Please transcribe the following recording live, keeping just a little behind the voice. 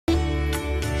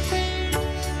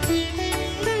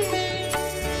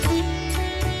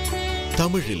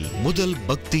தமிழில் முதல்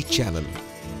பக்தி channel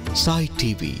SAI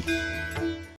TV.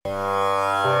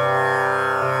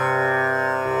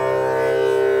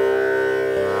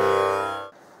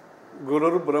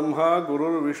 गुरुर् Brahma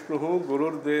गुरुर् Vishnu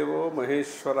गुरुर्देवो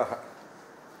महेश्वरः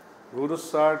गुरु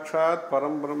साक्षात्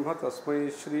परम ब्रह्म तस्मै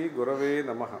श्री गुरवे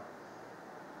नमः.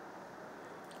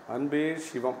 அன்பே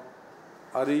சிவம்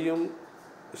அறியும்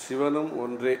சிவனும்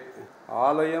ஒன்றே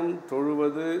ஆலயம்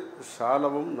தொழுவது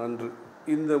சாலவும் நன்று.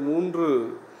 இந்த மூன்று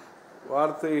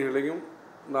வார்த்தைகளையும்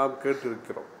நாம்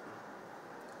கேட்டிருக்கிறோம்.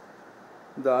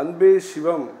 இந்த அன்பே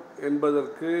சிவம்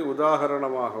என்பதற்கு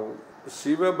உதாரணமாகவும்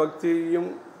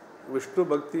சிவபக்தியையும் விஷ்ணு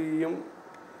பக்தியையும்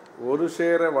ஒரு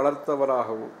சேர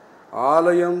வளர்த்தவராகவும்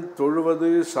ஆலயம்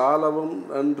தொழுவது சாலவும்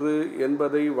நன்று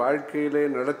என்பதை வாழ்க்கையிலே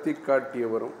நடத்தி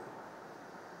காட்டியவரும்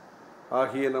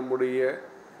ஆகிய நம்முடைய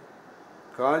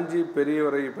காஞ்சி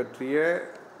பெரியவரை பற்றிய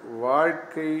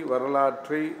வாழ்க்கை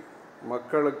வரலாற்றை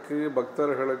மக்களுக்கு,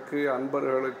 பக்தர்களுக்கு,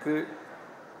 அன்பர்களுக்கு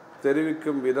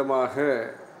தெரிவிக்கும் விதமாக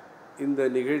இந்த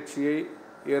நிகழ்ச்சியை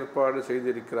ஏற்பாடு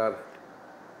செய்திருக்கிறார்கள்.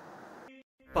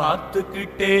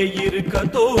 பார்த்துக்கிட்டே இருக்க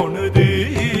தோணுது,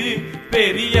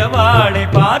 பெரியவாளை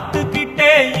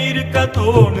பார்த்துக்கிட்டே இருக்க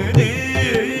தோணுது,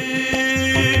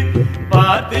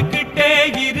 பார்த்துக்கிட்டே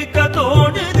இருக்க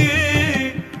தோணுது,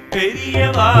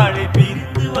 பெரியவாளை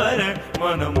பிரிந்து வர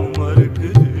மனமும்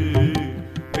மறுக்குது,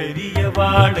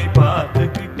 பெரியவாளை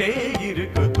பார்த்துக்கிட்டே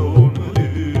இருக்க தோணுது.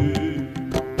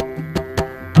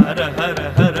 ஹர ஹர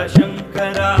ஹர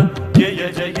சங்கரா ஜெய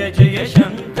ஜெய ஜெய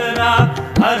சங்கரா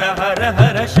ஹர ஹர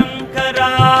ஹர சங்கரா.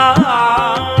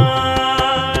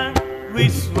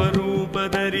 விஸ்வரூப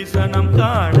தரிசனம்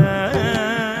காண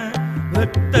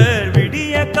பக்தர்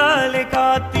விடிய காலை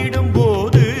காத்திடும்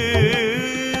போது,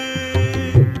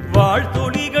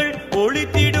 வாழ்த்துணிகள்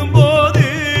ஒளித்திடும் போது,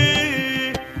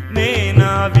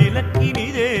 நேனா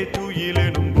விளக்கினிதே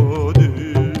துயிலும் போது,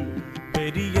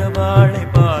 பெரியவாளை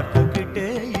பார்த்துக்கிட்டே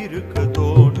இருக்க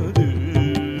தோணுது.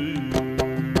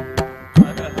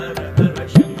 ஹர ஹர ஹர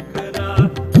சங்கரா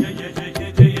ஜெய ஜெய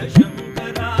ஜெய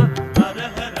சங்கரா ஹர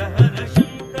ஹர ஹர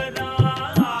சங்கரா.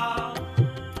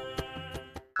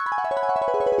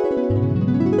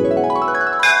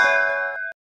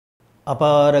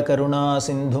 அபார கருணா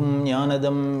சிந்தும்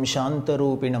ஞானதம்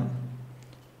சாந்தரூபிணம்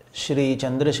ஸ்ரீ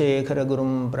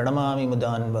சந்திரசேகரகுரும் பிரணமாமி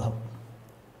முதான்வகம்.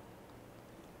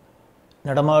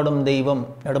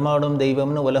 நடமாடும்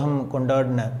தெய்வம்னு உலகம்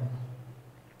கொண்டாடின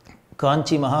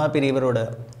காஞ்சி மகாபிரிவரோட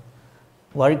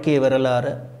வாழ்க்கை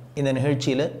வரலாறு இந்த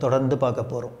நிகழ்ச்சியில் தொடர்ந்து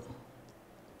பார்க்க போகிறோம்.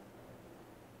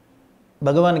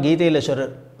 பகவான் கீதையில்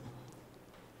சொல்றார்,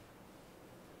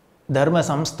 தர்ம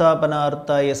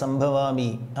சம்ஸ்தாபனார்த்தாய சம்பவாமி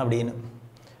அப்படின்னு.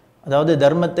 அதாவது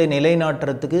தர்மத்தை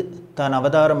நிலைநாட்டுறதுக்கு தான்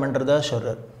அவதாரம் பண்ணுறதா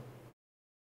சொல்கிறார்.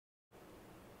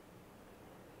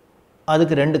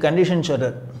 அதுக்கு 2 கண்டிஷன்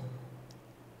சொல்கிறார்.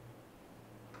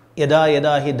 யதா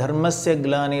யதா ஹி தர்மஸ்ய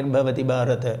க்லானிர்பவதி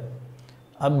பாரத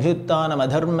அபியுத்தானம்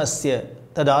அதர்மஸ்ய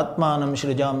ததாத்மானம்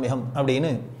ஸ்ருஜாமியம்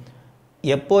அப்படின்னு.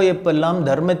 எப்பெல்லாம்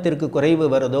தர்மத்திற்கு குறைவு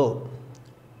வருதோ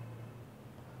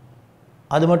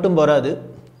அது மட்டும் போராது,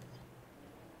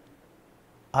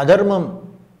 அதர்மம்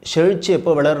செழிச்சு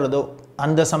எப்போ வளர்றதோ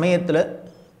அந்த சமயத்தில்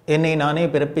என்னை நானே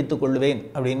பிறப்பித்துக் கொள்வேன்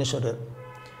அப்படின்னு சொல்கிறார்.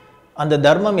 அந்த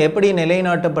தர்மம் எப்படி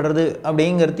நிலைநாட்டப்படுறது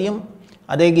அப்படிங்கிறதையும்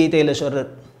அதே கீதையில் சொல்கிறார்.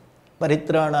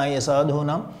 பரித்ராணாய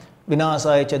சாதுனாம்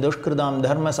விநாசாய ச துஷ்கிருதாம்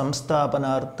தர்ம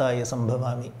சம்ஸ்தாபனார்த்தாய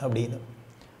சம்பவாமி அப்படின்னு.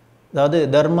 அதாவது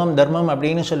தர்மம்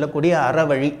அப்படின்னு சொல்லக்கூடிய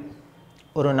அறவழி.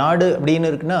 ஒரு நாடு அப்படின்னு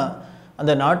இருக்குன்னா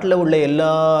அந்த நாட்டில் உள்ள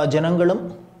எல்லா ஜனங்களும்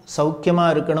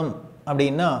சௌக்கியமாக இருக்கணும்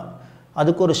அப்படின்னா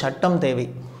அதுக்கு ஒரு சட்டம் தேவை.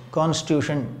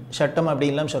 கான்ஸ்டியூஷன் சட்டம்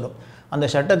அப்படின்லாம் சொல்லும். அந்த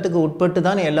சட்டத்துக்கு உட்பட்டு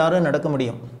தான் எல்லாரும் நடக்க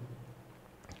முடியும்.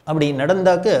 அப்படி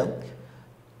நடந்தாக்க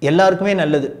எல்லாருக்குமே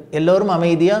நல்லது, எல்லோரும்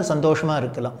அமைதியாக சந்தோஷமாக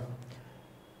இருக்கலாம்.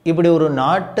 இப்படி ஒரு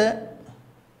நாட்டை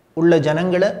உள்ள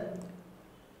ஜனங்களை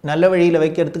நல்ல வழியில்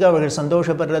வைக்கிறதுக்கு, அவர்கள்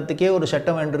சந்தோஷப்படுறதுக்கே ஒரு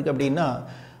சட்டம் வேண்டியிருக்கு. அப்படின்னா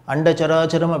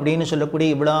அண்டச்சராச்சரம் அப்படின்னு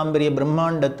சொல்லக்கூடிய இவ்வளாம்பெரிய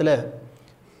பிரம்மாண்டத்தில்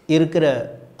இருக்கிற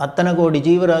அத்தனை கோடி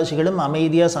ஜீவராசிகளும்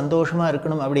அமைதியாக சந்தோஷமாக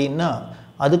இருக்கணும் அப்படின்னா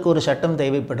அதுக்கு ஒரு சட்டம்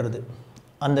தேவைப்படுறது.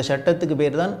 அந்த சட்டத்துக்கு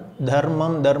பேர் தான்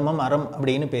தர்மம் அறம்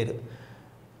அப்படின்னு பேர்.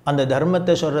 அந்த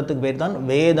தர்மத்தை சொல்கிறதுக்கு பேர் தான்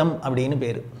வேதம் அப்படின்னு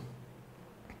பேர்.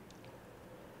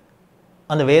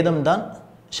 அந்த வேதம் தான்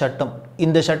சட்டம்.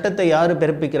 இந்த சட்டத்தை யார்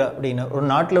பிறப்பிக்கிறா அப்படின்னா, ஒரு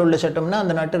நாட்டில் உள்ள சட்டம்னா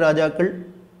அந்த நாட்டு ராஜாக்கள்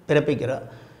பிறப்பிக்கிறா.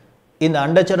 இந்த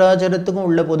அண்டச்சராச்சரத்துக்கும்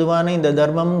உள்ள பொதுவான இந்த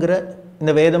தர்மங்கிற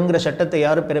இந்த வேதம்ங்கிற சட்டத்தை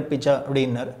யார் பிறப்பிச்சா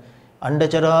அப்படின்னார்,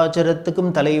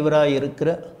 அண்டச்சராச்சரத்துக்கும் தலைவராக இருக்கிற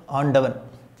ஆண்டவன்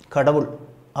கடவுள்,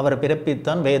 அவரை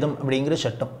பிறப்பித்தான் வேதம் அப்படிங்கிற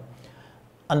சட்டம்.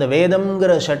 அந்த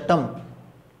வேதம்ங்கிற சட்டம்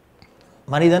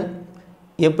மனிதன்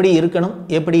எப்படி இருக்கணும்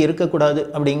எப்படி இருக்கக்கூடாது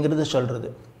அப்படிங்கிறது சொல்கிறது.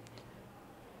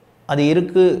 அது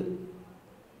இருக்குது.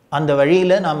 அந்த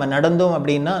வழியில் நாம் நடந்தோம்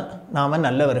அப்படின்னா நாம்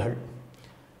நல்லவர்கள்.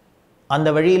 அந்த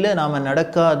வழியில் நாம்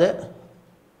நடக்காத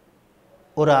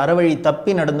ஒரு அறவழி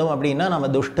தப்பி நடந்தோம் அப்படின்னா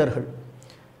நாம் துஷ்டர்கள்.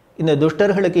 இந்த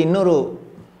துஷ்டர்களுக்கு இன்னொரு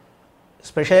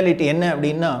ஸ்பெஷாலிட்டி என்ன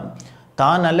அப்படின்னா,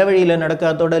 தான் நல்ல வழியில்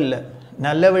நடக்காதோடு இல்லை,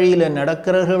 நல்ல வழியில்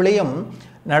நடக்கிறவர்களையும்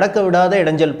நடக்க விடாத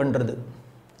இடைஞ்சல் பண்ணுறது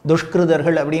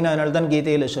துஷ்கிருதர்கள் அப்படின்னு. அதனால தான்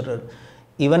கீதையில் சொல்கிறார்,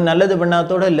 இவன் நல்லது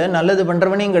பண்ணாதோடு இல்லை, நல்லது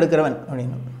பண்ணுறவனையும் கெடுக்கிறவன்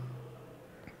அப்படின்னு.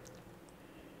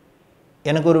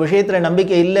 எனக்கு ஒரு விஷயத்தில்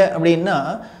நம்பிக்கை இல்லை அப்படின்னா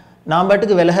நான்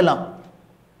பாட்டுக்கு விலகலாம்.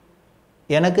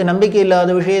 எனக்கு நம்பிக்கை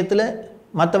இல்லாத விஷயத்தில்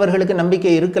மற்றவர்களுக்கு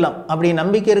நம்பிக்கை இருக்கலாம். அப்படி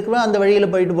நம்பிக்கை இருக்கவன் அந்த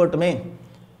வழியில் போயிட்டு போட்டுமே,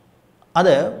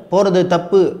 அதை போகிறது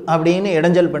தப்பு அப்படின்னு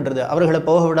இடைஞ்சல் பண்ணுறது, அவர்களை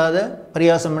போக விடாத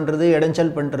பரியாசம் பண்ணுறது,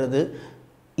 இடைஞ்சல் பண்ணுறது,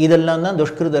 இதெல்லாம் தான்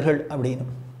துஷ்கிருதர்கள் அப்படின்னு.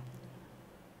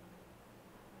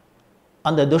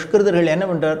 அந்த துஷ்கிருதர்கள் என்ன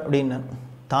பண்ணுறார் அப்படின்னா,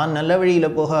 தான் நல்ல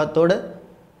வழியில் போகாதோட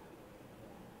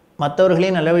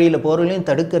மற்றவர்களையும் நல்ல வழியில் போகிறவர்களையும்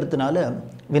தடுக்கிறதுனால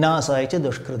விநாசாயிச்ச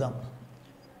துஷ்கிருதம்,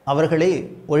 அவர்களை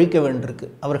ஒழிக்க வேண்டியிருக்கு,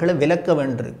 அவர்களை விலக்க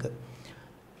வேண்டியிருக்கு.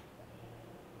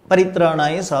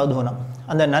 பரித்ராணாய சாதுனம்,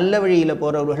 அந்த நல்ல வழியில்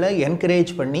போகிறவர்களை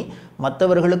என்கரேஜ் பண்ணி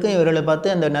மற்றவர்களுக்கும் இவர்களை பார்த்து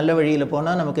அந்த நல்ல வழியில்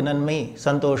போனால் நமக்கு நன்மை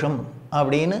சந்தோஷம்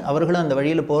அப்படின்னு அவர்களும் அந்த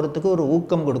வழியில் போகிறதுக்கு ஒரு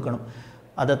ஊக்கம் கொடுக்கணும்.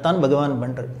 அதைத்தான் பகவான்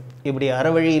பண்ணுறார். இப்படி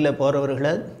அறவழியில்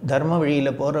போகிறவர்களை, தர்ம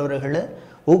வழியில் போகிறவர்களை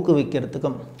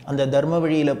ஊக்குவிக்கிறதுக்கும், அந்த தர்ம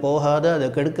வழியில் போகாத அதை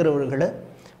கெடுக்கிறவர்களை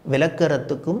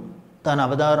விலக்கிறதுக்கும் தான்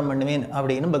அவதாரம் பண்ணுவேன்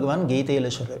அப்படின்னு பகவான்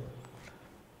கீதையில் சொல்கிறார்.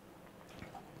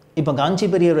 இப்போ காஞ்சி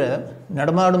பெரியவரை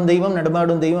நடமாடும் தெய்வம்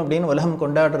நடமாடும் தெய்வம் அப்படின்னு உலகம்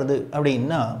கொண்டாடுறது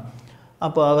அப்படின்னா,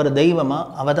 அப்போ அவர் தெய்வமா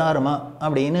அவதாரமா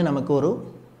அப்படின்னு நமக்கு ஒரு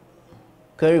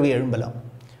கேள்வி எழும்பலாம்.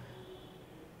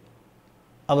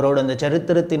 அவரோட அந்த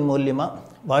சரித்திரத்தின் மூலியமாக,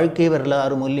 வாழ்க்கை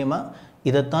வரலாறு மூலியமாக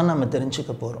இதைத்தான் நம்ம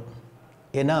தெரிஞ்சுக்க போகிறோம்.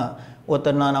 ஏன்னா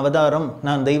ஒருத்தர் நான் அவதாரம்,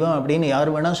 நான் தெய்வம் அப்படின்னு யார்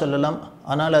வேணால் சொல்லலாம்.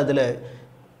 ஆனால் அதில்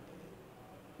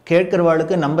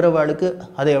கேட்குறவாளுக்கு, நம்புகிறவாளுக்கு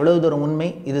அது எவ்வளோ தூரம் உண்மை,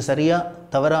 இது சரியா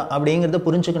தவறா அப்படிங்கிறத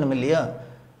புரிஞ்சுக்கணும் இல்லையா?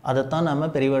 அதைத்தான்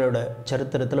நாம் பெரியவரோட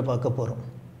சரித்திரத்தில் பார்க்க போகிறோம்.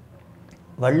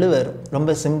 வள்ளுவர்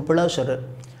ரொம்ப சிம்பிளாக சொல்கிறார்,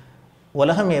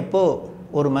 உலகம் எப்போ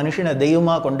ஒரு மனுஷனை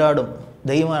தெய்வமாக கொண்டாடும்,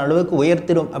 தெய்வ அளவுக்கு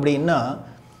உயர்த்திடும் அப்படின்னா,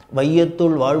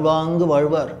 வையத்துள் வாழ்வாங்கு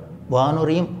வாழ்வார்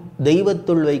வானுரையும்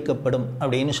தெய்வத்துள் வைக்கப்படும்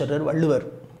அப்படின்னு சொல்கிறார் வள்ளுவர்.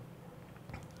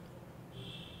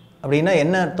 அப்படின்னா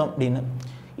என்ன அர்த்தம் அப்படின்னா,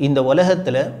 இந்த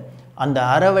உலகத்தில் அந்த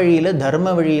அற வழியில்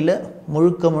தர்ம வழியில்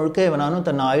முழுக்க முழுக்க இவனானும்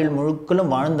தன் ஆயுள்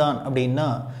முழுக்களும் வாழ்ந்தான் அப்படின்னா,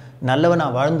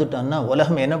 நல்லவனாக வாழ்ந்துட்டான்னா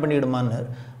உலகம் என்ன பண்ணிவிடுமான்னு,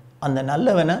 அந்த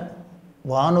நல்லவனை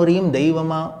வானுரையும்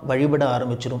தெய்வமாக வழிபட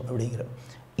ஆரம்பிச்சிடும் அப்படிங்கிற.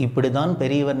 இப்படி தான்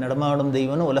பெரியவர் நடமாடும்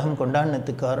தெய்வம்னு உலகம்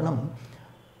கொண்டாடினதுக்கு காரணம்,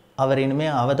 அவர்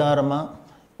இனிமேல் அவதாரமாக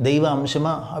தெய்வ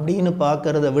அம்சமாக அப்படின்னு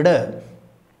பார்க்கறத விட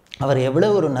அவர்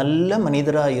எவ்வளவு ஒரு நல்ல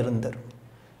மனிதராக இருந்தார்,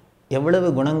 எவ்வளவு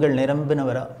குணங்கள்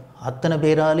நிரம்பினவராக, அத்தனை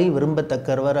பேராலேயும்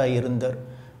விரும்பத்தக்கவராக இருந்தார்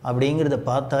அப்படிங்கிறத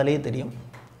பார்த்தாலே தெரியும்.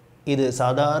 இது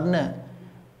சாதாரண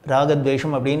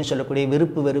ராகத்வேஷம் அப்படின்னு சொல்லக்கூடிய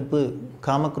விருப்பு வெறுப்பு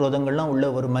காமக்ரோதங்கள்லாம் உள்ள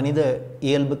ஒரு மனித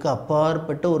இயல்புக்கு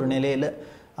அப்பாற்பட்ட ஒரு நிலையில்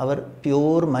அவர்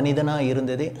பியோர் மனிதனாக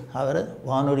இருந்ததே அவரை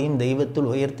வானொலியும்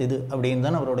தெய்வத்துள் உயர்த்திது அப்படின்னு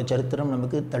தான் அவரோட சரித்திரம்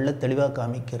நமக்கு தெள்ள தெளிவாக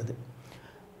காமிக்கிறது.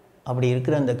 அப்படி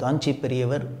இருக்கிற அந்த காஞ்சி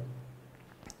பெரியவர்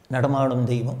நடமாடும்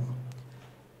தெய்வம்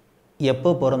எப்போ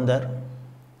பிறந்தார்,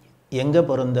 எங்கே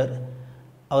பிறந்தார்,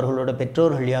 அவர்களோட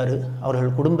பெற்றோர்கள் யார்,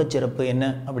 அவர்கள் குடும்ப சிறப்பு என்ன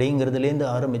அப்படிங்கிறதுலேருந்து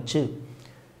ஆரம்பித்து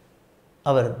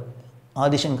அவர்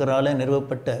ஆதிசங்கரால்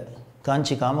நிறுவப்பட்ட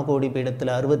காஞ்சி காமகோடி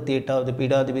பீடத்தில் 68வது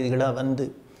பீடாதிபதிகளாக வந்து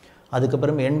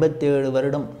அதுக்கப்புறம் 87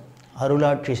 வருடம்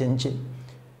அருளாட்சி செஞ்சு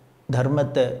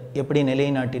தர்மத்தை எப்படி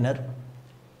நிலைநாட்டினர்,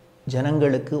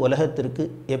 ஜனங்களுக்கு உலகத்திற்கு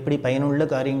எப்படி பயனுள்ள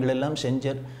காரியங்கள் எல்லாம்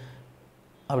செஞ்சார்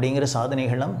அப்படிங்கிற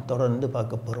சாதனைகள்லாம் தொடர்ந்து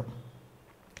பார்க்க போகிறோம்.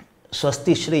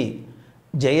 ஸ்வஸ்தி ஸ்ரீ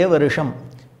ஜெய வருஷம்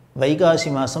வைகாசி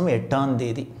மாதம் 8ஆம்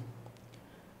தேதி,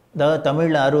 அதாவது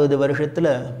தமிழில் 60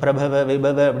 வருஷத்தில் பிரபவ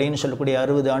விபவ அப்படின்னு சொல்லக்கூடிய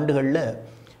 60 ஆண்டுகளில்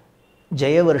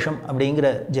ஜெய வருஷம் அப்படிங்கிற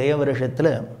ஜெய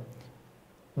வருஷத்தில்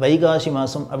வைகாசி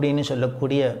மாதம் அப்படின்னு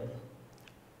சொல்லக்கூடிய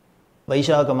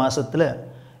வைசாக மாதத்தில்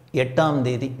 8ஆம்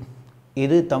தேதி,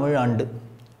 இது தமிழ் ஆண்டு.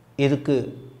 இதுக்கு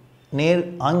நேர்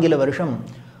ஆங்கில வருஷம்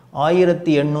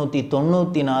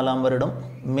 1894ஆம் வருடம்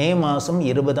மே மாதம்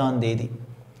 20ஆம் தேதி,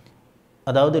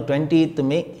 அதாவது 20th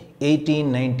May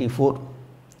 1894.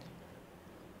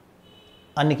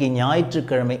 அன்றைக்கி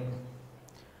ஞாயிற்றுக்கிழமை,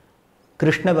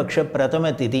 கிருஷ்ணபக்ஷ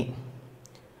பிரதம திதி,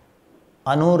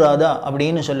 அனுராதா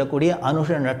அப்படின்னு சொல்லக்கூடிய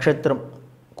அனுஷ நட்சத்திரம்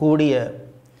கூடிய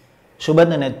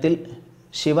சுபதினத்தில்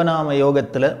சிவநாம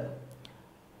யோகத்தில்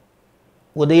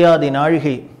உதயாதி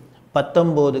நாழிகை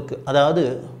 19க்கு, அதாவது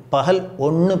பகல்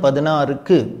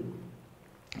 1:16க்கு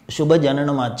சுப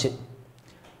ஜனனமாச்சு.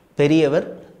 பெரியவர்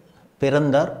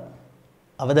பிறந்தார்,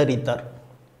 அவதரித்தார்.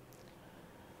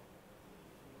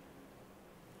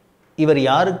 இவர்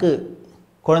யாருக்கு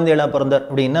குழந்தைகளாக பிறந்தார்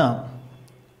அப்படின்னா,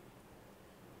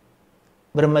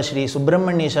 பிரம்மஸ்ரீ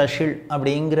சுப்பிரமணிய சாஸ்திரிகள்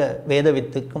அப்படிங்கிற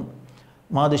வேதவித்துக்கும்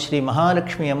மாதுஸ்ரீ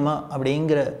மகாலட்சுமி அம்மா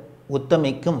அப்படிங்கிற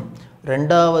உத்தமிக்கும்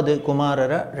ரெண்டாவது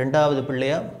குமாரராக ரெண்டாவது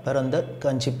பிள்ளையாக பிறந்த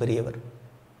காஞ்சி பெரியவர்.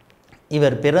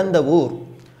 இவர் பிறந்த ஊர்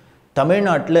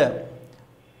தமிழ்நாட்டில்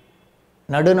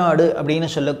நடுநாடு அப்படின்னு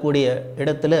சொல்லக்கூடிய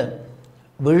இடத்துல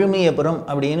விழுமியபுரம்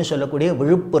அப்படின்னு சொல்லக்கூடிய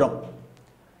விழுப்புரம்.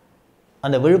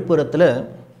 அந்த விழுப்புரத்தில்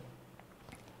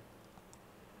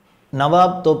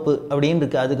நவாப் தோப்பு அப்படின்னு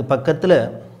இருக்குது. அதுக்கு பக்கத்தில்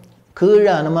கீழ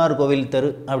அனுமார் கோவில் தெரு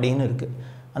அப்படின்னு இருக்குது.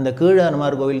 அந்த கீழ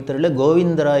அனுமார் கோவில் தெருவில்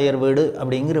கோவிந்தராயர் வீடு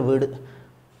அப்படிங்கிற வீடு,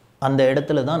 அந்த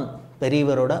இடத்துல தான்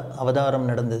பெரியவரோட அவதாரம்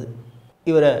நடந்தது.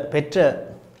 இவரை பெற்ற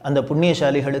அந்த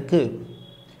புண்ணியசாலிகளுக்கு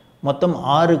மொத்தம்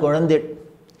 6 குழந்தை.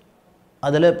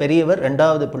 அதில் பெரியவர்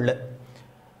ரெண்டாவது பிள்ளை.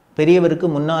 பெரியவருக்கு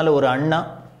முன்னால் ஒரு அண்ணா,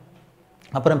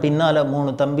 அப்புறம் பின்னால்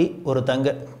 3 தம்பி, ஒரு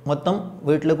தங்கை. மொத்தம்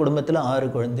வீட்டில் குடும்பத்தில் 6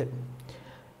 குழந்தை.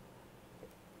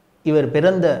 இவர்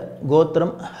பிறந்த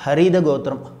கோத்திரம் ஹரித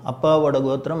கோத்திரம். அப்பாவோட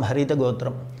கோத்திரம் ஹரித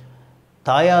கோத்திரம்,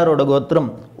 தாயாரோட கோத்திரம்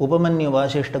உபமன்யு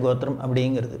வாசிஷ்ட கோத்திரம்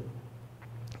அப்படிங்கிறது.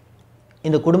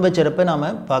 இந்த குடும்ப சிறப்பை நாம்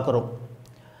பார்க்குறோம்.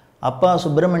 அப்பா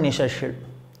சுப்பிரமணிய சாஸ்திரிகள்,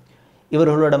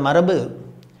 இவர்களோட மரபு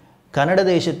கன்னட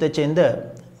தேசத்தை சேர்ந்த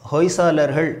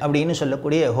ஹொய்சாலர்கள் அப்படின்னு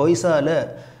சொல்லக்கூடிய ஹொய்சால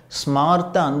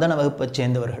ஸ்மார்த்த அந்தன வகுப்பை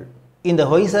சேர்ந்தவர்கள். இந்த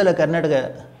ஹொய்சால கர்நாடக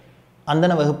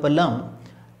அந்தன வகுப்பெல்லாம்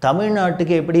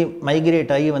தமிழ்நாட்டுக்கு எப்படி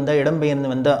மைக்ரேட் ஆகி வந்தால், இடம்பெயர்ந்து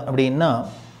வந்தா அப்படின்னா,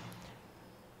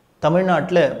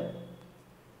 தமிழ்நாட்டில்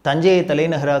தஞ்சையை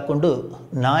தலைநகராக கொண்டு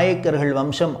நாயக்கர்கள்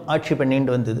வம்சம் ஆட்சி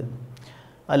பண்ணிட்டு வந்தது.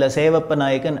 அதில் சேவப்ப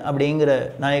நாயக்கன் அப்படிங்கிற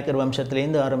நாயக்கர்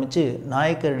வம்சத்துலேருந்து ஆரம்பித்து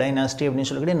நாயக்கர் டைனாஸ்டி அப்படின்னு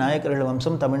சொல்லக்கூடிய நாயக்கர்கள்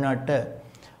வம்சம் தமிழ்நாட்டை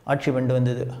ஆட்சி பண்ணிட்டு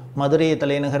வந்தது. மதுரையை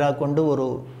தலைநகராக கொண்டு ஒரு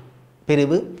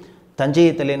பிரிவு,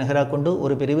 தஞ்சையை தலைநகராக கொண்டு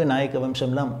ஒரு பிரிவு நாயக்க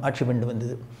வம்சம்லாம் ஆட்சி பண்ணிட்டு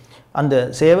வந்தது. அந்த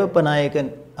சேவப்ப நாயக்கன்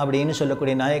அப்படின்னு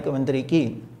சொல்லக்கூடிய நாயக்க மந்திரிக்கு,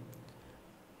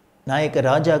 நாயக்க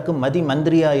ராஜாவுக்கு மதி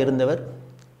மந்திரியாக இருந்தவர்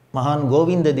மகான்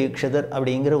கோவிந்த தீக்ஷிதர்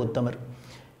அப்படிங்கிற உத்தமர்.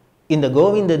 இந்த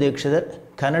கோவிந்த தீக்ஷிதர்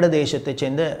கன்னட தேசத்தை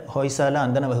சேர்ந்த ஹொய்சால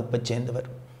அந்தன வகுப்பை சேர்ந்தவர்.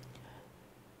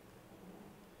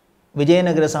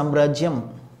 விஜயநகர சாம்ராஜ்யம்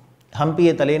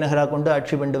ஹம்பியை தலைநகராக கொண்டு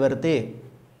ஆட்சி பண்ணி வரத்தே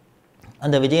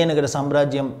அந்த விஜயநகர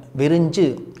சாம்ராஜ்யம் விரிஞ்சு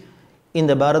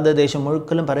இந்த பாரத தேசம்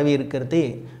முழுக்கலும் பரவி இருக்கிறதே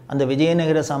அந்த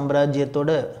விஜயநகர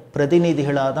சாம்ராஜ்யத்தோட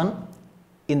பிரதிநிதிகளாக தான்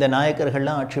இந்த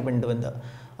நாயக்கர்கள்லாம் ஆட்சி பண்ணிட்டு வந்தார்.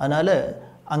 அதனால்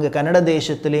அங்கே கன்னட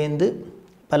தேசத்துலேருந்து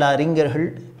பல அறிஞர்கள்,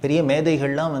 பெரிய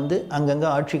மேதைகள்லாம் வந்து அங்கங்கே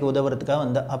ஆட்சிக்கு உதவுறதுக்காக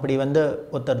வந்தால். அப்படி வந்த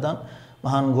ஒருத்தர் தான்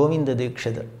மகான் கோவிந்த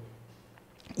தீக்ஷிதர்.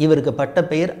 இவருக்கு பட்ட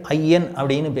பெயர் ஐயன்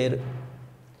அப்படின்னு பேர்.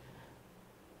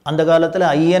 அந்த காலத்தில்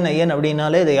ஐயன் ஐயன்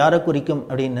அப்படின்னாலே இதை யாரை குறிக்கும்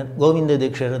அப்படின்னா கோவிந்த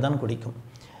தீக்ஷிதர் தான் குறிக்கும்.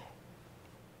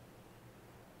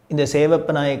 இந்த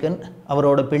சேவப்ப நாயக்கன்,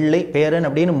 அவரோட பிள்ளை, பேரன்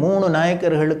அப்படின்னு 3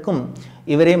 நாயக்கர்களுக்கும்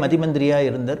இவரே மதிமந்திரியாக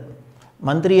இருந்தார்.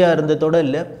 மந்திரியாக இருந்ததோடு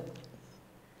இல்லை,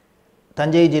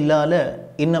 தஞ்சை ஜில்லாவில்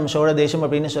இன்னும் சோழ தேசம்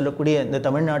அப்படின்னு சொல்லக்கூடிய இந்த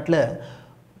தமிழ்நாட்டில்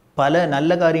பல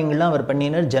நல்ல காரியங்கள்லாம் அவர்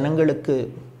பண்ணினார். ஜனங்களுக்கு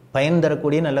பயன்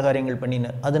தரக்கூடிய நல்ல காரியங்கள்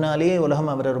பண்ணினார். அதனாலேயே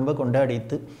உலகம் அவரை ரொம்ப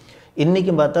கொண்டாடித்து.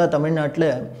 இன்றைக்கும் பார்த்தா தமிழ்நாட்டில்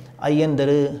ஐயன்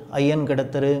தெரு, ஐயன்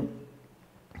கடத்தரு,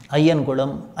 ஐயன்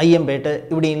குளம், ஐயம்பேட்டை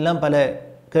இப்படின்லாம் பல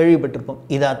கேள்விப்பட்டிருப்போம்.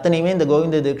 இது அத்தனையுமே இந்த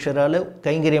கோவிந்த தீக்ஷரால்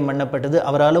கைங்கரியம் பண்ணப்பட்டது,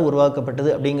 அவரால் உருவாக்கப்பட்டது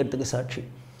அப்படிங்கிறதுக்கு சாட்சி.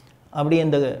 அப்படி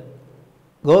இந்த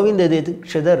கோவிந்த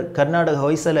தீக்ஷிதர் கர்நாடக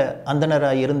ஹொய்சல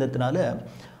அந்தனராக இருந்ததுனால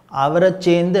அவரை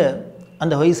சேர்ந்த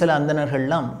அந்த ஹொய்சல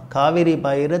அந்தனர்கள்லாம் காவேரி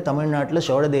பாயிர தமிழ்நாட்டில்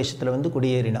சோழ தேசத்தில் வந்து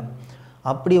குடியேறினான்.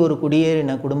 அப்படி ஒரு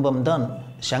குடியேறின குடும்பம் தான்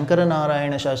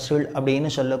சங்கரநாராயண சாஸ்திரிகள்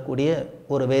அப்படின்னு சொல்லக்கூடிய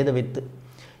ஒரு வேதவித்து.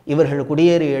 இவர்கள்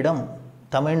குடியேறிய இடம்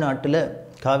தமிழ்நாட்டில்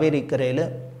காவேரி கரையில்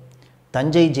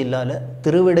தஞ்சை ஜில்லாவில்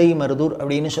திருவிடைமருதூர்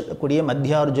அப்படின்னு சொல்லக்கூடிய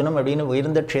மத்தியார்ஜுனம் அப்படின்னு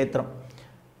உயர்ந்த க்ஷேத்திரம்.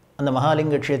 அந்த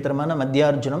மகாலிங்க க்ஷேத்திரமான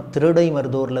மத்தியார்ஜுனம்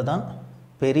திருவிடைமருதூரில் தான்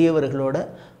பெரியவர்களோட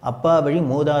அப்பா வழி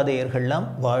மூதாதையர்கள்லாம்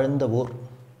வாழ்ந்த ஊர்.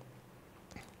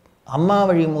 அம்மா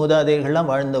வழி மூதாதையர்கள்லாம்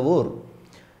வாழ்ந்த ஊர்.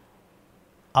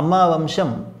 அம்மா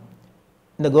வம்சம்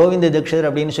இந்த கோவிந்த தீக்ஷிதர்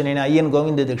அப்படின்னு சொன்னேன், ஐயன்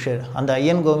கோவிந்த தீக்ஷிதர். அந்த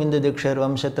ஐயன் கோவிந்த தீக்ஷிதர்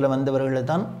வம்சத்தில் வந்தவர்கள்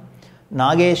தான்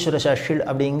நாகேஸ்வர சாஸ்திரிகள்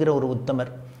அப்படிங்கிற ஒரு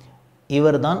உத்தமர்.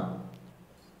 இவர் தான்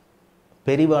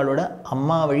பெரியவாளோட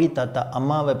அம்மா வழி தாத்தா,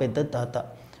 அம்மாவை பெற்ற தாத்தா.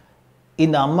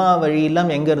 இந்த அம்மா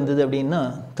வழியெல்லாம் எங்கே இருந்தது அப்படின்னா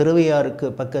திருவையாருக்கு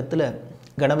பக்கத்தில்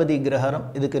கணபதி கிரகாரம்,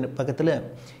 இதுக்கு பக்கத்தில்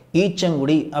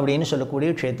ஈச்சங்குடி அப்படின்னு சொல்லக்கூடிய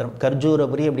க்ஷேத்திரம்,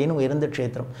 கர்ஜூரபுரி அப்படின்னு உயர்ந்த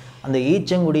க்ஷேத்திரம். அந்த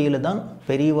ஈச்சங்குடியில் தான்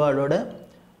பெரியவாளோட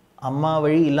அம்மா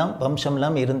வழி எல்லாம்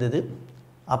வம்சம்லாம் இருந்தது.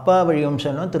 அப்பா வழி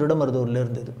வம்சம்லாம் திருடமருதூரில்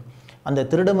இருந்தது. அந்த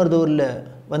திருடமருதூரில்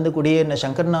வந்து குடியேறின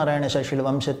சங்கர நாராயண சாஸ்திரிகள்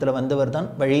வம்சத்தில் வந்தவர் தான்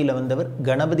வழியில் வந்தவர்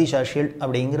கணபதி சாஸ்திரிகள்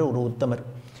அப்படிங்கிற ஒரு உத்தமர்.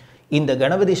 இந்த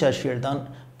கணபதி சாஸ்திரிகள் தான்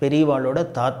பெரியவாளோட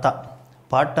தாத்தா,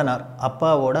 பாட்டனார்,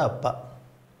 அப்பாவோட அப்பா,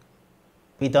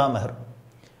 பிதாமகர்.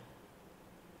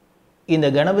 இந்த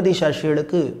கணபதி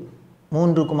சாஸ்திரிகளுக்கு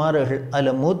 3 குமாரர்கள்.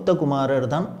 அதில் மூத்த குமாரர்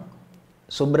தான்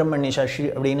சுப்பிரமணிய சாஸ்திரி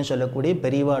அப்படின்னு சொல்லக்கூடிய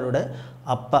பெரியவாளோட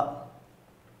அப்பா.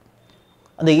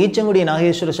 அந்த ஈச்சங்குடி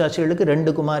நாகேஸ்வர சாஸ்திரிகளுக்கு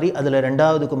 2 குமாரி. அதில்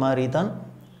 2வது குமாரி தான்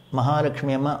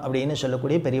மகாலட்சுமி அம்மா அப்படின்னு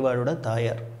சொல்லக்கூடிய பெரியவாளோட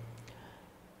தாயார்.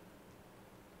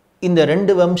 இந்த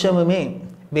 2 வம்சமுமே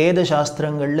வேத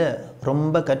சாஸ்திரங்களில்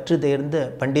ரொம்ப கற்று தேர்ந்த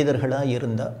பண்டிதர்களாக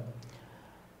இருந்தார்.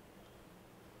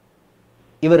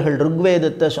 இவர்கள்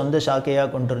ருக்வேதத்தை சொந்த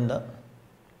சாக்கையாக கொண்டிருந்தார்.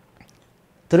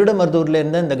 திருடமருதூரில்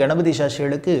இருந்த இந்த கணபதி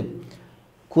சாஸ்திரிகளுக்கு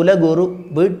குலகுரு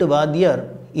வீட்டு வாத்தியார்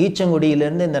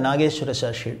ஈச்சங்குடியிலேருந்து இந்த நாகேஸ்வர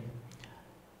சாஸ்திரிகள்.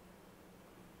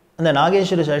 அந்த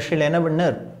நாகேஸ்வர சாஸ்திரிகள் என்ன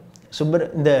பண்ணார்,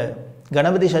 இந்த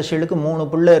கணபதி சாஸ்திரிகளுக்கு 3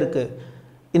 பிள்ளை இருக்குது.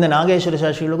 இந்த நாகேஸ்வர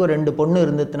சாஸ்திரிகளுக்கும் 2 பொண்ணு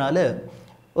இருந்ததுனால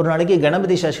ஒரு நாளைக்கு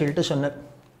கணபதி சாஸ்திரிகள்கிட்ட சொன்னார்,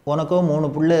 உனக்கோ 3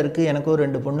 பிள்ளை இருக்குது, எனக்கோ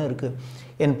 2 பொண்ணு இருக்குது.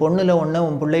 என் பொண்ணில் ஒன்று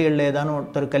உன் பிள்ளைகளில் ஏதானு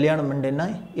ஒருத்தர் கல்யாணம் பண்ணிட்டேன்னா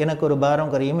எனக்கு ஒரு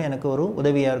பாரம் குறையும், எனக்கு ஒரு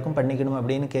உதவியாக இருக்கும், பண்ணிக்கணும்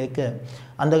அப்படின்னு கேட்க,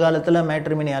 அந்த காலத்தில்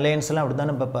மேட்ரிமனி அலையன்ஸ்லாம் அப்படி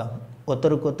தானே பார்ப்பா.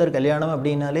 ஒருத்தருக்கு ஒருத்தர் கல்யாணம்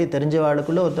அப்படின்னாலே தெரிஞ்ச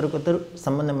வாழ்க்குள்ளே ஒருத்தருக்கு ஒருத்தர்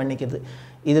சம்பந்தம் பண்ணிக்கிறது.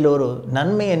 இதில் ஒரு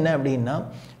நன்மை என்ன அப்படின்னா,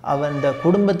 அவன் அந்த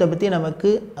குடும்பத்தை பற்றி நமக்கு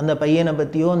அந்த பையனை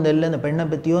பற்றியோ அந்த பெண்ணை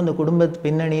பற்றியோ அந்த குடும்ப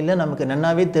பின்னணியில் நமக்கு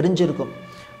நன்னாவே தெரிஞ்சிருக்கும்.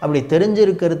 அப்படி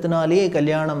தெரிஞ்சிருக்கிறதுனாலே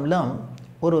கல்யாணம்லாம்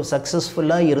ஒரு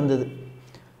சக்ஸஸ்ஃபுல்லாக இருந்தது.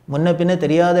 முன்ன பின்ன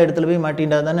தெரியாத இடத்துல போய்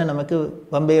மாட்டின்றா தானே நமக்கு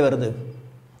வம்பே வருது.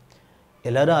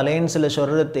 எல்லோரும் அலையன்ஸில்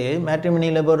சொல்கிறதே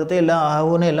மேட்ரிமனியில் போகிறதே எல்லாம்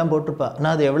ஆகும்னு எல்லாம் போட்டிருப்பா.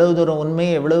 ஆனால் அது எவ்வளவு தூரம் உண்மை,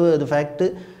 எவ்வளவு அது ஃபேக்ட்டு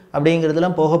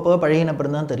அப்படிங்கிறதுலாம் போக போக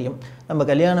பழகினப்புறம் தான் தெரியும். நம்ம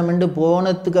கல்யாணம் பண்ணி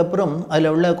போனதுக்கப்புறம்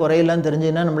அதில் உள்ள குறையெல்லாம்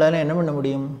தெரிஞ்சுன்னா நம்மளால் என்ன பண்ண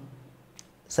முடியும்?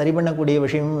 சரி பண்ணக்கூடிய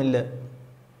விஷயமும் இல்லை,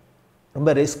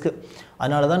 ரொம்ப ரிஸ்க்கு.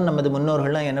 அதனால தான் நமது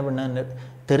முன்னோர்கள்லாம் என்ன பண்ணாங்க,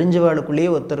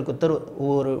 தெரிஞ்சவாளுக்குள்ளேயே ஒருத்தருக்கு ஒருத்தர்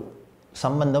ஒரு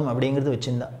சம்பந்தம் அப்படிங்கிறது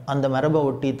வச்சுருந்தா. அந்த மரபை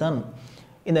ஒட்டி தான்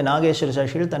இந்த நாகேஸ்வர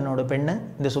சாஸ்திரிகள் தன்னோட பெண்ணை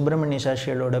இந்த சுப்பிரமணிய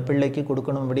சாஸ்திரிகளோட பிள்ளைக்கு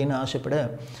கொடுக்கணும் அப்படின்னு ஆசைப்பட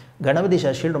கணபதி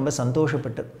சாஸ்திரிகள் ரொம்ப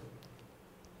சந்தோஷப்பட்டார்.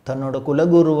 தன்னோட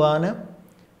குலகுருவான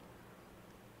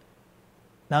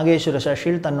நாகேஸ்வர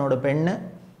சாஸ்திரிகள் தன்னோட பெண்ணை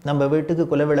நம்ம வீட்டுக்கு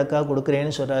குலவிளக்காக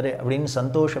கொடுக்குறேன்னு சொல்கிறாரு அப்படின்னு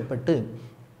சந்தோஷப்பட்டு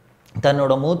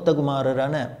தன்னோட மூத்த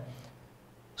குமாரரான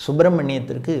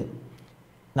சுப்பிரமணியத்திற்கு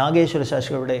நாகேஸ்வர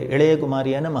சாஸ்திரியோட இளைய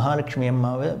குமாரியான மகாலட்சுமி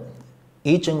அம்மாவை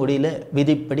ஈச்சங்குடியில்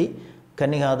விதிப்படி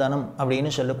கன்னிகாதானம் அப்படின்னு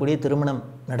சொல்லக்கூடிய திருமணம்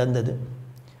நடந்தது.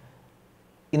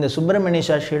 இந்த சுப்பிரமணிய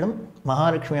சாஸ்திரிகளும்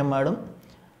மகாலட்சுமி அம்மாவும்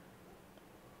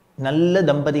நல்ல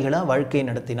தம்பதிகளாக வாழ்க்கை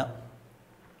நடத்தினான்.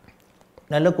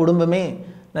 நல்ல குடும்பமே,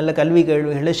 நல்ல கல்வி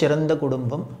கேள்விகளில் சிறந்த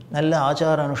குடும்பம், நல்ல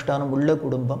ஆச்சார அனுஷ்டானம் உள்ள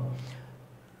குடும்பம்.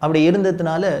 அப்படி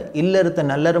இருந்ததுனால இல்லறத்தை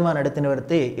நல்லறமாக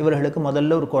நடத்தினவர்த்தே இவர்களுக்கு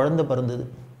முதல்ல ஒரு குழந்தை பிறந்தது,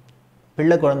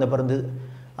 பிள்ளை குழந்தை பிறந்தது.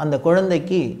 அந்த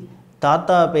குழந்தைக்கு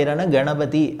தாத்தா பேரான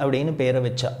கணபதி அப்படின்னு பேரை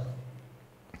வச்சா.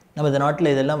 நமது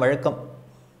நாட்டில் இதெல்லாம் வழக்கம்.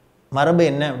 மரபு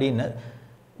என்ன அப்படின்னு,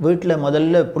 வீட்டில்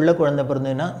முதல்ல பிள்ளை குழந்தை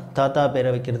பிறந்ததுன்னா தாத்தா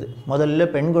பேரை வைக்கிறது, முதல்ல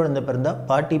பெண் குழந்தை பிறந்தால்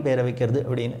பாட்டி பேரை வைக்கிறது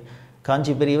அப்படின்னு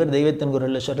காஞ்சி பெரியவர் தெய்வத்தின்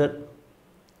குரலில் சொல்கிறார்.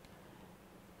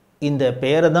 இந்த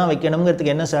பேரை தான்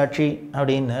வைக்கணுங்கிறதுக்கு என்ன சாட்சி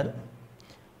அப்படின்னார்,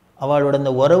 அவளோட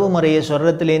அந்த உறவு முறையை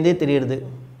சொல்கிறதுலேருந்தே தெரியுது.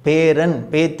 பேரன்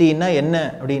பேத்தின்னா என்ன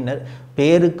அப்படின்னார்,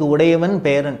 பேருக்கு உடையவன்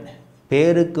பேரன்,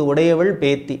 பேருக்கு உடையவள்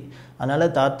பேத்தி.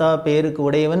 அதனால் தாத்தா பேருக்கு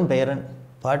உடையவன் பேரன்,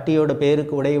 பாட்டியோட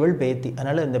பேருக்கு உடையவள் பேத்தி.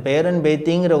 அதனால் இந்த பேரன்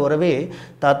பேத்திங்கிற உறவே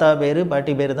தாத்தா பேர்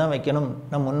பாட்டி பேர் தான் வைக்கணும்,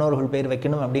 நம் முன்னோர்கள் பேர்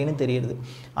வைக்கணும் அப்படின்னு தெரியுது.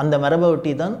 அந்த மரபை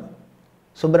ஒட்டி தான்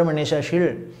சுப்பிரமணிய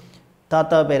சாஸ்திரிகள்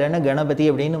தாத்தா பேரான கணபதி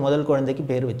அப்படின்னு முதல் குழந்தைக்கு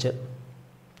பேர் வச்சார்.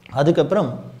 அதுக்கப்புறம்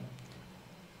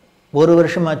 1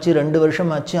 வருஷமாச்சு, 2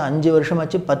 வருஷமாச்சு, 5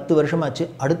 வருஷமாச்சு, 10 வருஷமாச்சு,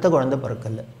 அடுத்த குழந்தை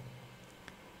பிறக்கல.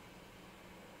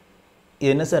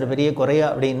 இது என்ன சார் பெரிய குறையா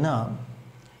அப்படின்னா,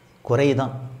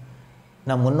 குறைதான்.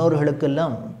 நம்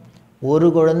முன்னோர்களுக்கெல்லாம் ஒரு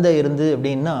குழந்தை இருந்து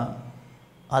அப்படின்னா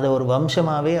அதை ஒரு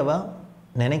வம்சமாகவே அவள்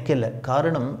நினைக்கல.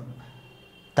 காரணம்,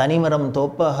 தனிமரம்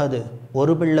தோப்பாகாது,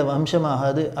 ஒரு பிள்ளை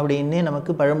வம்சமாகாது அப்படின்னே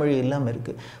நமக்கு பழமொழி இல்லாமல்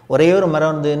இருக்குது. ஒரே ஒரு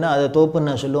மரம் இருந்ததுன்னா அதை தோப்புன்னு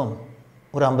நான் சொல்லுவோம்.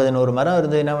 ஒரு 50-100 மரம்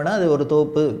இருந்ததுன்னா வேணால் அது ஒரு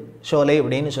தோப்பு சோலை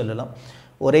அப்படின்னு சொல்லலாம்.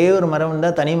 ஒரே ஒரு மரம்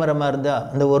இருந்தால், தனி மரமாக இருந்தால்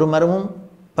அந்த ஒரு மரமும்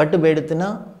பட்டு போயிடுத்துன்னா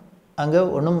அங்கே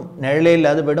ஒன்றும் நிழலே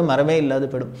இல்லாத போய்டும், மரமே இல்லாத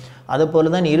போய்டும். அதை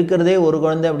போல தான் இருக்கிறதே ஒரு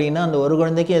குழந்தை அப்படின்னா அந்த ஒரு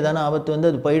குழந்தைக்கு ஏதான ஆபத்து வந்து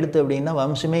அது போயிடுத்து அப்படின்னா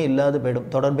வம்சமே இல்லாத போய்டும்,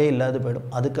 தொடர்பே இல்லாத போய்டும்.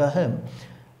 அதுக்காக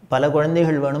பல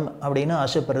குழந்தைகள் வேணும் அப்படின்னு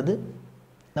ஆசைப்படுறது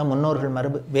நம் முன்னோர்கள்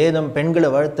மரபு. வேதம் பெண்களை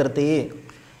வாழ்த்துறதையே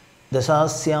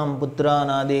தசாஸ்யாம் புத்ரா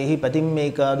நாதேகி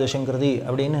பதிம்மேகாதசங்கிருதி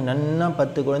அப்படின்னு நன்னா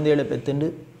 10 குழந்தைகளை பெற்றுண்டு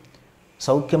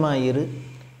சௌக்கியமாக இரு,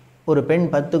 ஒரு பெண்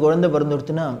 10 குழந்தை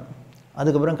பிறந்துடுத்துன்னா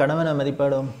அதுக்கப்புறம் கணவனை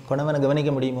மதிப்பாடும், கணவனை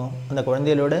கவனிக்க முடியுமோ? அந்த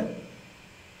குழந்தைகளோட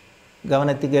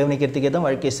கவனிக்கிறதுக்கே தான்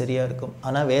வாழ்க்கை சரியாக இருக்கும்.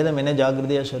 ஆனால் வேதம் என்ன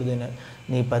ஜாக்கிரதையாக சொல்லுதுன்னு,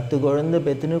 நீ 10 குழந்தை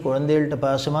பெற்றுன்னு குழந்தைகள்கிட்ட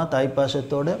பாசமாக தாய்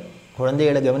பாசத்தோட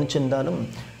குழந்தைகளை கவனிச்சிருந்தாலும்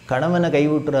கணவனை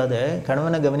கைவிட்டுறாத,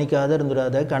 கணவனை கவனிக்காத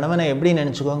இருந்துடாத, கணவனை எப்படி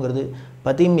நினச்சிக்கோங்கிறது.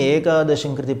 பதிம்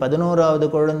ஏகாதசங்கிருதி 11வது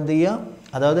குழந்தையா,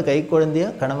 அதாவது கை குழந்தையா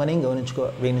கணவனையும் கவனிச்சுக்கோ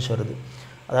அப்படின்னு சொல்கிறது.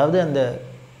 அதாவது அந்த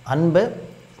அன்பை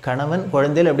கணவன்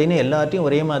குழந்தைகள் அப்படின்னு எல்லாத்தையும்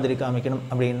ஒரே மாதிரி காமிக்கணும்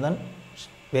அப்படின்னு தான்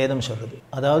வேதம் சொல்கிறது.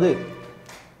 அதாவது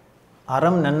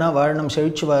அறம் நன்னா வாழணும்,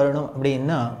 செழிச்சு வாழணும்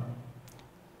அப்படின்னா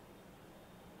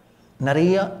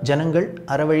நிறையா ஜனங்கள்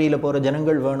அறவழியில் போகிற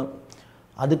ஜனங்கள் வேணும்.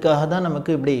 அதுக்காக தான்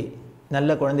நமக்கு இப்படி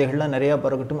நல்ல குழந்தைகள்லாம் நிறையா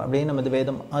பிறக்கட்டும் அப்படின்னு நமது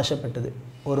வேதம் ஆசைப்பட்டது.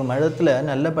 ஒரு மரத்தில்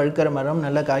நல்ல பழுக்கிற மரம்,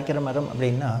 நல்ல காய்க்கிற மரம்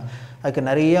அப்படின்னா அதுக்கு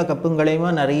நிறையா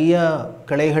கப்புங்களையுமா நிறையா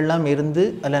கிளைகள்லாம் இருந்து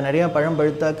அதில் நிறையா பழம்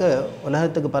பழுத்தாக்க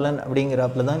உலகத்துக்கு பலன்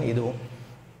அப்படிங்கிறாப்புல தான் இதுவும்.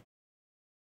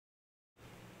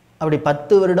 அப்படி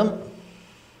 10 வருடம்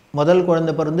முதல்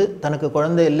குழந்தை பிறந்து தனக்கு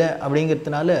குழந்தை இல்லை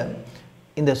அப்படிங்கிறதுனால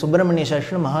இந்த சுப்பிரமணிய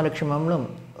சாஸ்திரம் மகாலட்சுமி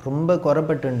ரொம்ப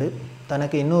குறைப்பட்டுண்டு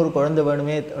தனக்கு இன்னொரு குழந்தை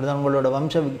வேணுமே, தங்களோட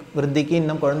வம்ச விருத்திக்கு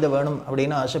இன்னும் குழந்தை வேணும்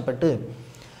அப்படின்னு ஆசைப்பட்டு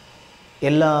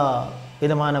எல்லா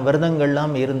விதமான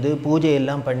விரதங்கள்லாம் இருந்து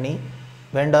பூஜையெல்லாம் பண்ணி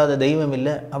வேண்டாத தெய்வம்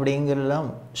இல்லை அப்படிங்கிறலாம்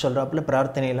சொல்கிறாப்புல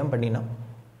பிரார்த்தனையெல்லாம் பண்ணினோம்.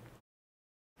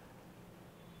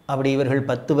 அப்படி இவர்கள்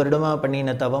 10 வருடமாக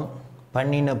பண்ணின தவம்,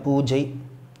 பண்ணின பூஜை,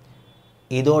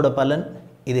 இதோட பலன்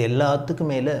இது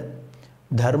எல்லாத்துக்கும் மேலே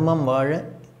தர்மம் வாழ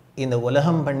இந்த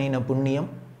உலகம் பண்ணின புண்ணியம்,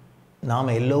 நாம்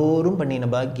எல்லோரும் பண்ணின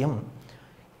பாக்கியம்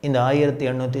இந்த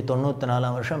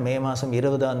 1894ஆம் வருஷம் மே மாதம்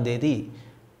 20ஆம் தேதி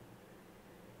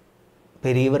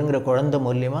பெரியவருங்கிற குழந்தை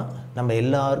மூலியமாக நம்ம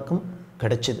எல்லாருக்கும்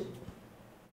கிடச்சிது.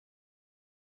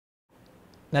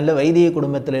 நல்ல வைத்திய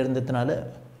குடும்பத்தில் இருந்ததுனால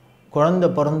குழந்தை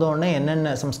பிறந்தோடனே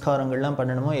என்னென்ன சம்ஸ்காரங்கள்லாம்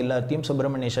பண்ணணுமோ எல்லாத்தையும்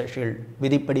சுப்பிரமணிய சாஸ்திரிகள்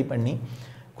விதிப்படி பண்ணி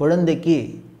குழந்தைக்கு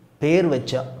பேர்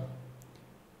வச்சா.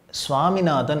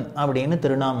 சுவாமிநாதன் அப்படின்னு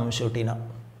திருநாமம் சூட்டினான்.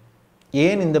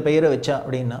 ஏன் இந்த பெயரை வச்சா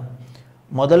அப்படின்னா,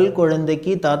 முதல்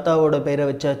குழந்தைக்கு தாத்தாவோட பெயரை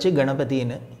வச்சாச்சு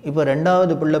கணபதின்னு. இப்போ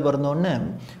 2வது பிள்ளை பிறந்தோடனே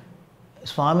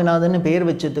சுவாமிநாதன் பேர்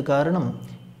வச்சதுக்கு காரணம்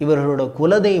இவர்களோட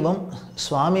குலதெய்வம்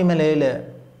சுவாமிமலையில்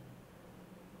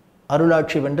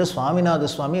அருளாட்சி வென்ற சுவாமிநாத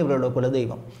சுவாமி இவர்களோட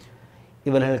குலதெய்வம்.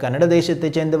 இவர்கள் கன்னட தேசத்தை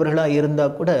சேர்ந்தவர்களாக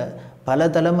இருந்தால் கூட பல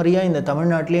தலைமுறையாக இந்த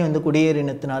தமிழ்நாட்டிலே வந்து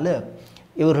குடியேறினத்தினால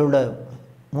இவர்களோட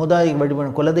மூதாதி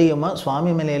வழிபடும் குலதெய்வமாக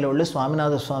சுவாமிமலையில் உள்ள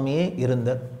சுவாமிநாத சுவாமியே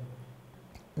இருந்தார்.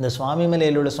 இந்த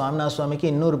சுவாமிமலையில் உள்ள சுவாமிநாத சுவாமிக்கு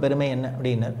இன்னொரு பெருமை என்ன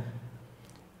அப்படின்னார்,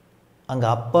 அங்கே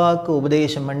அப்பாவுக்கு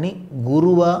உபதேசம் பண்ணி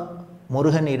குருவா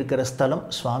முருகன் இருக்கிற ஸ்தலம்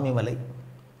சுவாமிமலை.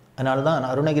 அதனால தான்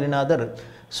அருணகிரிநாதர்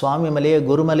சுவாமிமலையே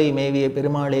குருமலை மேவிய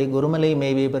பெருமாளே, குருமலை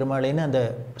மேவிய பெருமாளேன்னு அந்த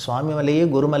சுவாமிமலையே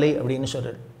குருமலை அப்படின்னு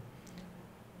சொல்கிறார்.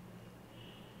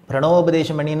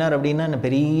 பிரணவோபதேசம் பண்ணினார் அப்படின்னா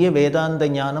பெரிய வேதாந்த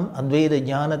ஞானம், அத்வைத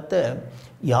ஞானத்தை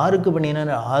யாருக்கு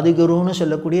பண்ணினார்? ஆதிகுருன்னு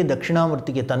சொல்லக்கூடிய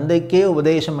தட்சிணாமூர்த்திக்கு, தந்தைக்கே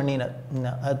உபதேசம் பண்ணினார்.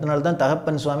 அதனால தான்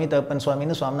தகப்பன்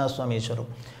சுவாமின்னு சுவாமிநாத சுவாமியை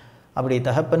சொல்கிறோம். அப்படி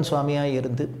தகப்பன் சுவாமியாக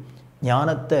இருந்து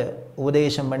ஞானத்தை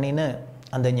உபதேசம் பண்ணின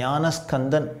அந்த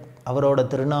ஞானஸ்கந்தன் அவரோட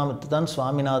திருநாமத்தை தான்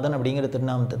சுவாமிநாதன் அப்படிங்கிற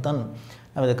திருநாமத்தை தான்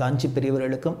நமது காஞ்சி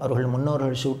பெரியவர்களுக்கும் அவர்கள்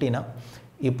முன்னோர்கள் சூட்டினா.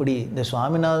 இப்படி இந்த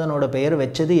சுவாமிநாதனோட பெயர்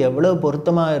வச்சது எவ்வளோ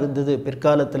பொருத்தமாக இருந்தது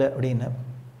பிற்காலத்தில் அப்படின்னு.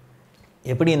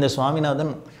 எப்படி இந்த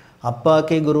சுவாமிநாதன்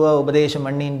அப்பாக்கே குருவாக உபதேசம்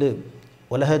பண்ணிண்டு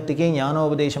உலகத்துக்கே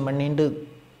ஞானோபதேசம் பண்ணிண்டு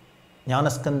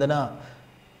ஞானஸ்கந்தனா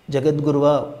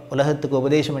ஜெகத்குருவா உலகத்துக்கு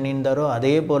உபதேசம் பண்ணியிருந்தாரோ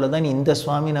அதே போல தான் இந்த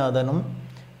சுவாமிநாதனும்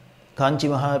காஞ்சி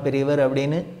மகா பெரியவர்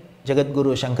அப்படின்னு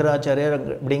ஜெகத்குரு சங்கராச்சாரியர்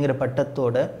அப்படிங்கிற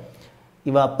பட்டத்தோட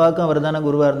இவ அப்பாவுக்கும் அவர் தானே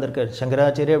குருவாக இருந்திருக்கார்.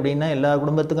 சங்கராச்சாரியர் அப்படின்னா எல்லா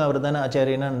குடும்பத்துக்கும் அவர் தானே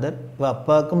ஆச்சாரியனாக இருந்தார். இவ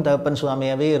அப்பாவுக்கும் தகப்பன்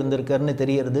சுவாமியாகவே இருந்திருக்காருன்னு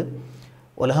தெரியறது.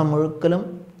 உலகம் முழுக்கலும்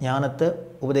ஞானத்தை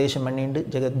உபதேசம் பண்ணிட்டு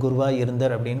ஜெகத்குருவாக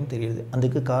இருந்தார் அப்படின்னு தெரியுது.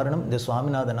 அதுக்கு காரணம் இந்த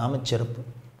சுவாமிநாத நாமச்சிறப்பு.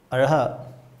 அழகா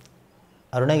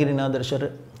அருணகிரிநாதர்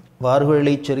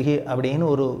வார்குழலை சொருகி அப்படின்னு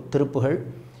ஒரு திருப்புகழ்,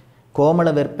 கோமள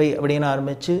வெற்பை அப்படின்னு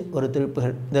ஆரம்பித்து ஒரு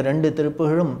திருப்புகழ். இந்த 2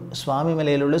 திருப்புகழும்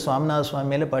சுவாமிமலையில் உள்ள சுவாமிநாத சுவாமி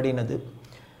மேலே பாடினது.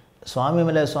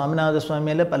 சுவாமிமலை சுவாமிநாத சுவாமி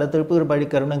மேலே பல திருப்புகள் பாடி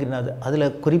அருணகிரிநாதர்.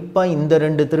 அதில் குறிப்பாக இந்த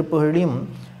 2 திருப்புகளையும்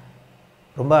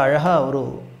ரொம்ப அழகாக ஒரு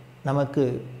நமக்கு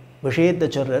விஷயத்தை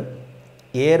சொல்கிறார்.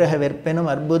 ஏரக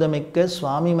வெற்பெனும் அற்புதமிக்க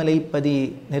சுவாமிமலைப்பதி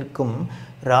நிற்கும்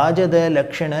ராஜத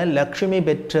லக்ஷண லக்ஷ்மி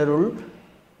பெற்றருள்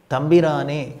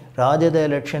தம்பிரானே, ராஜத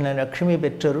லட்சண லக்ஷ்மி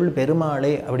பெற்றருள்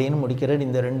பெருமாளே அப்படின்னு முடிக்கிறார்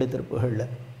இந்த 2 திருப்புகளில்.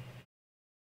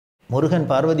 முருகன்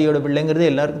பார்வதியோட பிள்ளைங்கிறது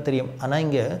எல்லாருக்கும் தெரியும். ஆனால்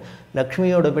இங்கே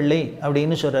லக்ஷ்மியோட பிள்ளை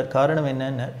அப்படின்னு சொல்கிறார். காரணம்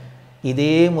என்னென்ன,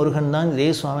 இதே முருகன் தான், இதே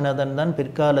சுவாமிநாதன் தான்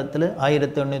பிற்காலத்தில்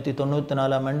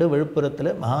 1894ஆம் ஆண்டு விழுப்புரத்தில்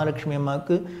மகாலட்சுமி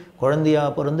அம்மாவுக்கு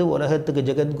குழந்தையாக பிறந்து உலகத்துக்கு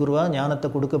ஜெகத்குருவாக ஞானத்தை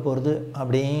கொடுக்க போகிறது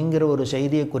அப்படிங்கிற ஒரு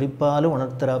செய்தியை குறிப்பால்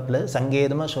உணர்த்துறாப்புல,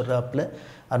 சங்கேதமாக சொல்கிறாப்புல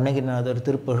அருணகிரிநாதர்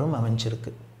திருப்புகழும்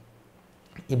அமைஞ்சிருக்கு.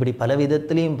 இப்படி பல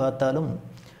விதத்துலேயும் பார்த்தாலும்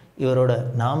இவரோட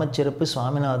நாமச்சிறப்பு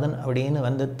சுவாமிநாதன் அப்படின்னு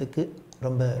வந்ததுக்கு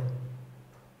ரொம்ப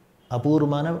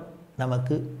அபூர்வமான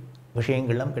நமக்கு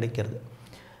விஷயங்கள்லாம் கிடைக்கிறது.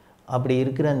 அப்படி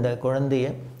இருக்கிற அந்த குழந்தைய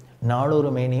நாளொரு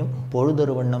மேனியும்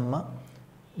பொழுதொரு வண்ணமாக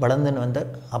வளர்ந்துன்னு வந்தார்.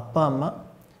 அப்பா அம்மா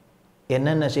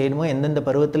என்னென்ன செய்யணுமோ, எந்தெந்த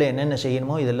பருவத்தில் என்னென்ன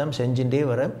செய்யணுமோ இதெல்லாம் செஞ்சுட்டே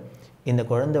வர இந்த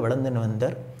குழந்தை வளர்ந்துன்னு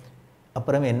வந்தார்.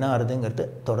 அப்புறம் என்ன ஆறுதுங்கிறத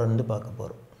தொடர்ந்து பார்க்க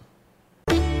போகிறோம்.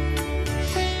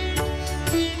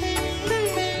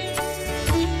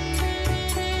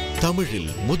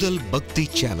 தமிழில் முதல் பக்தி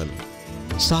சேனல்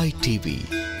சாய் டிவி.